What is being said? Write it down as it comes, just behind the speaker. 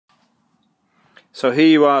So here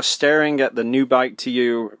you are staring at the new bike to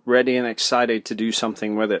you, ready and excited to do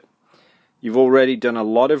something with it. You've already done a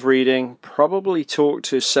lot of reading, probably talked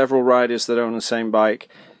to several riders that own the same bike,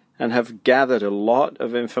 and have gathered a lot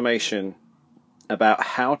of information about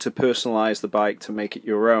how to personalize the bike to make it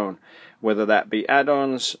your own, whether that be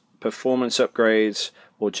add-ons, performance upgrades,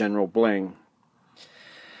 or general bling.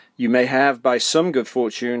 You may have, by some good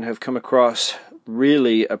fortune, have come across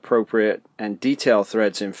really appropriate and detailed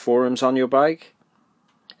threads in forums on your bike,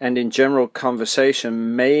 and in general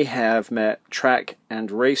conversation may have met track and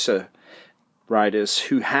racer riders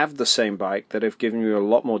who have the same bike that have given you a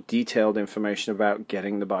lot more detailed information about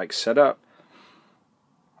getting the bike set up.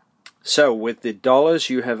 So with the dollars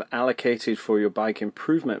you have allocated for your bike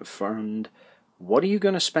improvement fund, what are you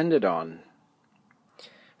going to spend it on?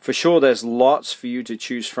 For sure there's lots for you to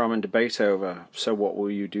choose from and debate over, so what will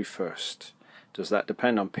you do first? Does that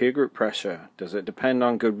depend on peer group pressure? Does it depend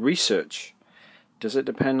on good research? Does it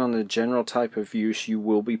depend on the general type of use you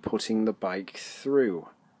will be putting the bike through?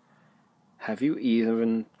 Have you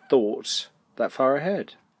even thought that far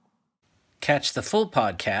ahead? Catch the full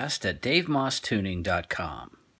podcast at davemosstuning.com.